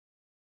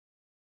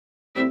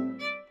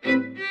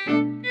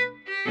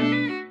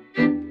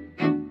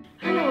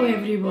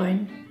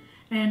everyone,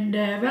 and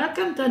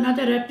welcome to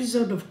another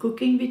episode of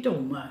Cooking with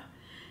Oma.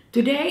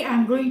 Today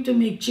I'm going to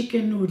make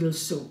chicken noodle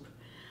soup,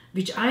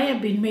 which I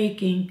have been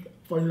making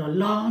for a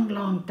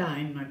long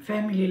time. My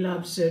family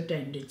loves it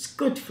and it's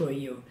good for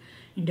you.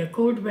 In the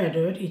cold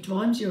weather it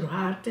warms your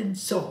heart and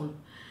soul.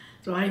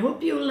 So I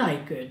hope you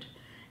like it.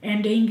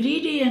 And the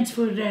ingredients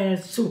for the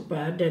soup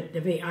are that the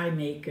way I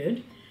make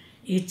it.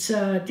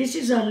 This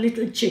is a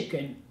little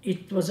chicken.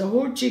 It was a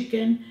whole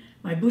chicken.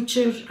 I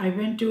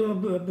went to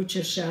a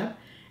butcher shop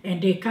and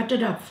they cut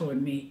it up for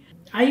me.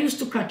 I used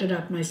to cut it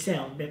up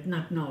myself, but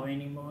not now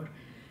anymore,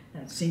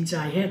 since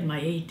I had my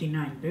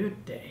 89th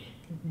birthday.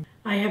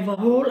 I have a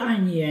whole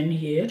onion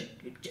here,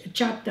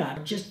 chopped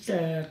up, just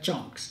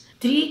chunks.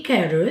 3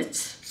 carrots,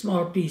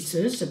 small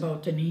pieces,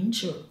 about an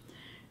inch.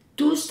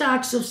 2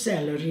 stalks of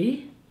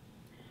celery,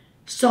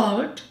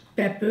 salt,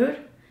 pepper,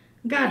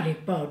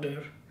 garlic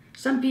powder.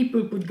 Some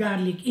people put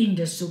garlic in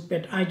the soup,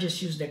 but I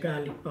just use the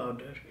garlic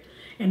powder.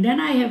 And then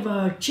I have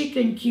a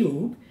chicken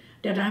cube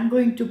that I'm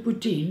going to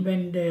put in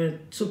when the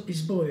soup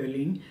is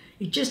boiling.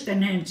 It just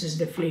enhances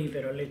the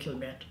flavor a little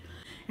bit.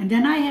 And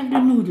then I have the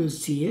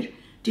noodles here.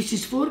 This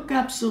is 4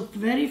 cups of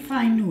very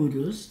fine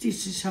noodles.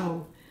 This is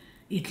how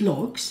it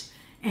looks.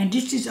 And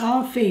this is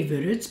our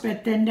favorites,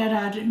 but then there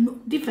are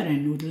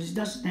different noodles. It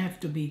doesn't have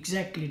to be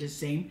exactly the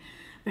same,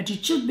 but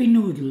it should be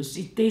noodles.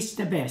 It tastes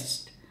the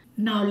best.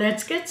 Now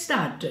let's get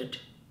started.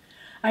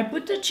 I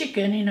put the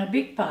chicken in a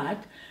big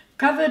pot,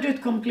 covered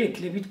it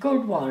completely with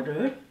cold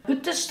water,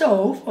 put the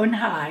stove on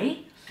high,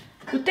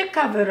 put the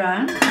cover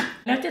on,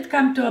 let it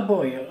come to a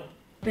boil.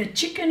 The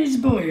chicken is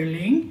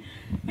boiling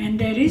and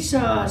there is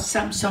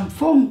some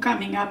foam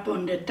coming up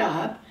on the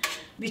top,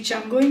 which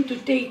I'm going to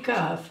take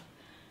off.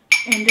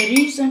 And the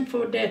reason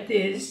for that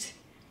is,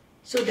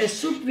 so the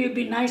soup will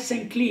be nice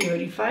and clear.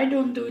 If I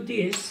don't do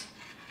this,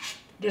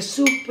 the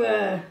soup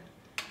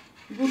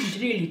wouldn't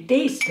really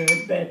taste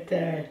good, but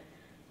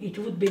it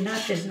would be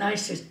not as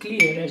nice as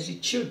clear as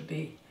it should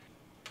be.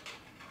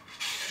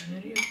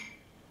 Very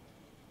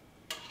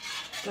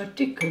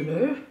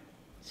particular.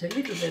 It's a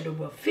little bit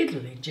of a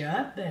fiddly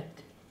job, but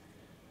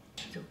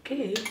it's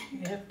okay.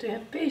 You have to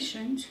have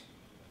patience.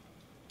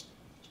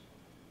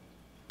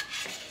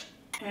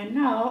 And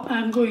now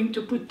I'm going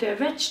to put the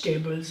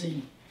vegetables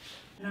in.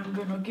 And I'm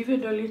going to give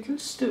it a little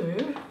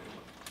stir.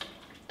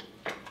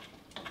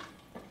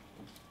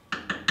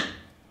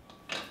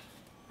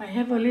 I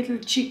have a little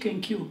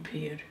chicken cube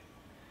here,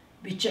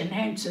 which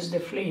enhances the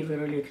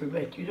flavor a little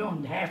bit. You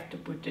don't have to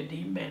put it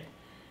in, but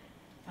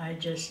I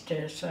just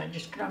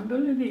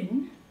crumble it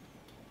in.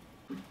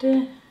 Put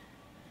the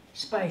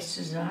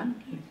spices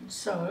on, a little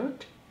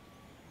salt,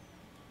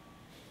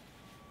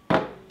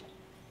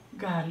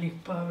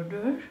 garlic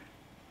powder,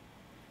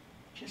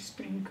 just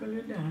sprinkle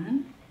it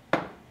on,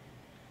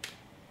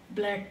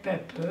 black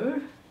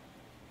pepper,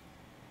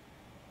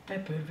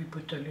 we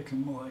put a little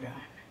more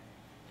on.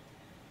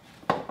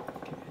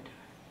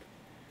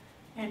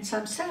 And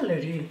some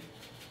celery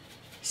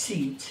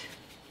seeds.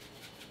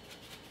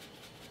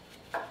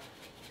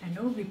 I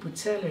know we put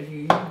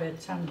celery in,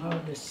 but somehow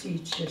the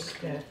seeds just...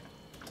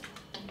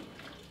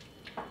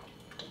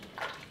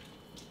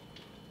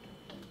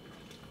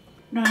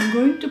 Now I'm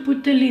going to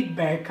put the lid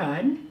back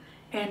on,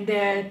 and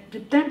the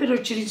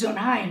temperature is on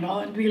high now,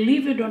 and we'll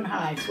leave it on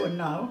high for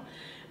now,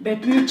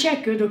 but we'll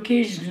check it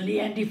occasionally,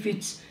 and if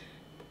it's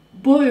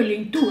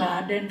boiling too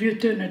hard, then we'll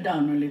turn it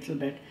down a little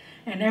bit.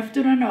 And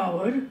after an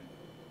hour,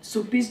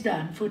 soup is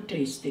done for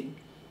tasting.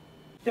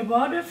 The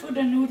water for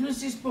the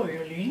noodles is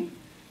boiling,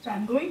 so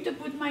I'm going to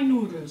put my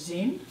noodles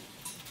in.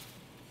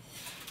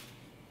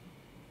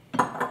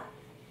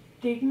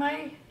 Take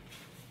my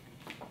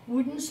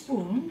wooden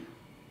spoon,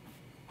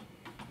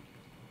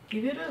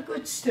 give it a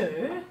good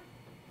stir.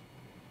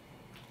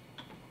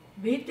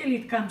 Wait till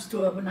it comes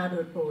to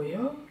another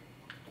boil.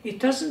 It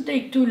doesn't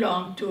take too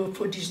long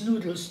for these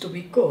noodles to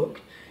be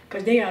cooked,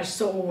 because they are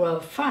so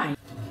fine.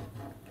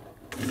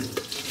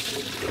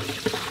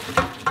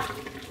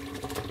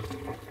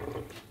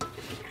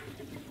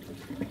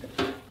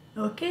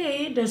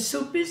 Okay, the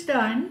soup is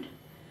done.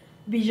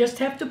 We just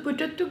have to put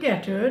it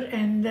together,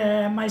 and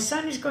my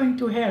son is going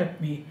to help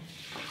me.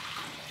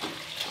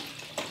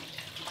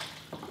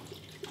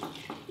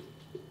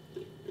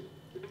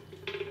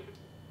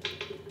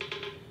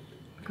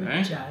 Good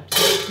Okay. job.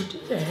 So put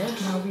it there.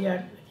 Now we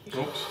are...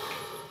 Oops.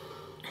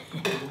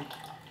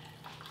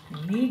 We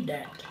need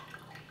that.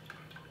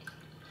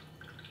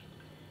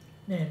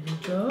 There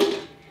we go.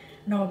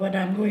 Now what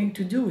I'm going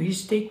to do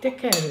is take the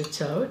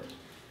carrots out,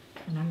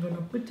 and I'm going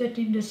to put that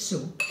in the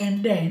soup,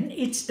 and then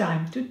it's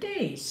time to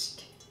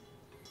taste.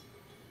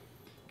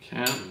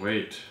 Can't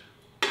wait.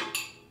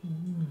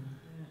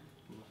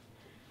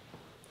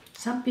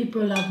 Some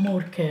people have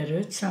more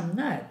carrots, some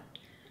not.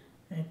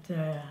 But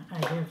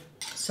I have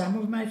some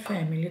of my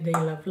family, they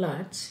love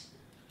lots.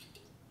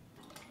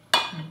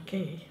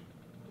 Okay.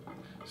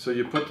 So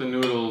you put the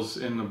noodles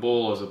in the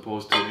bowl as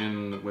opposed to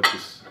in with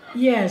this?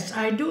 Yes,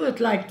 I do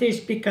it like this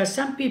because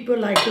some people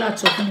like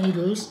lots of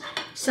noodles,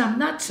 some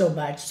not so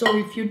much. So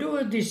if you do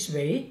it this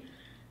way,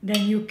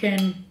 then you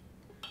can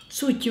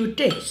suit your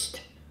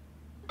taste.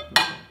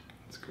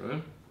 That's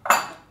good.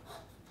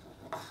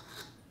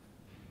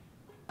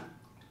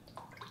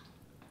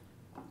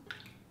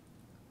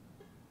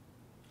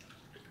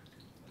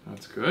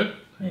 That's good.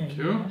 Thank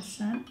you. Yes,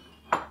 son.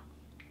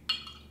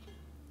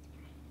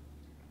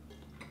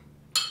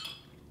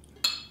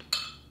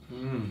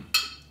 Mmm.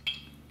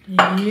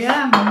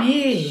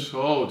 Yummy.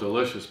 So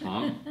delicious,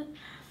 Mom.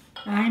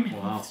 I'm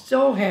Wow.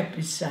 so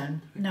happy,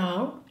 son.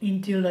 Now,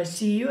 until I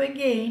see you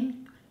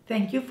again,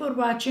 thank you for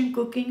watching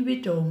Cooking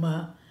with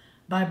Oma.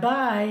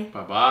 Bye-bye.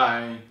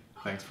 Bye-bye.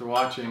 Thanks for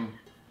watching.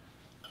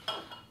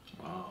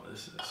 Wow,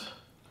 this is...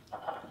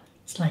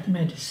 It's like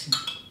medicine.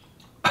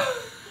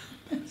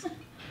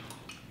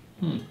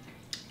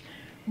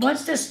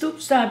 Once the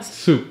soup starts...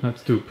 Soup, not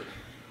stoop.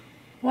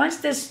 Once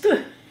the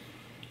soup...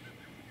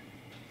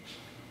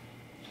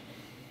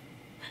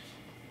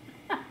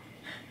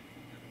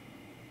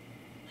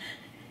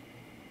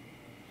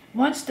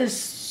 Once the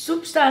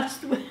soup starts...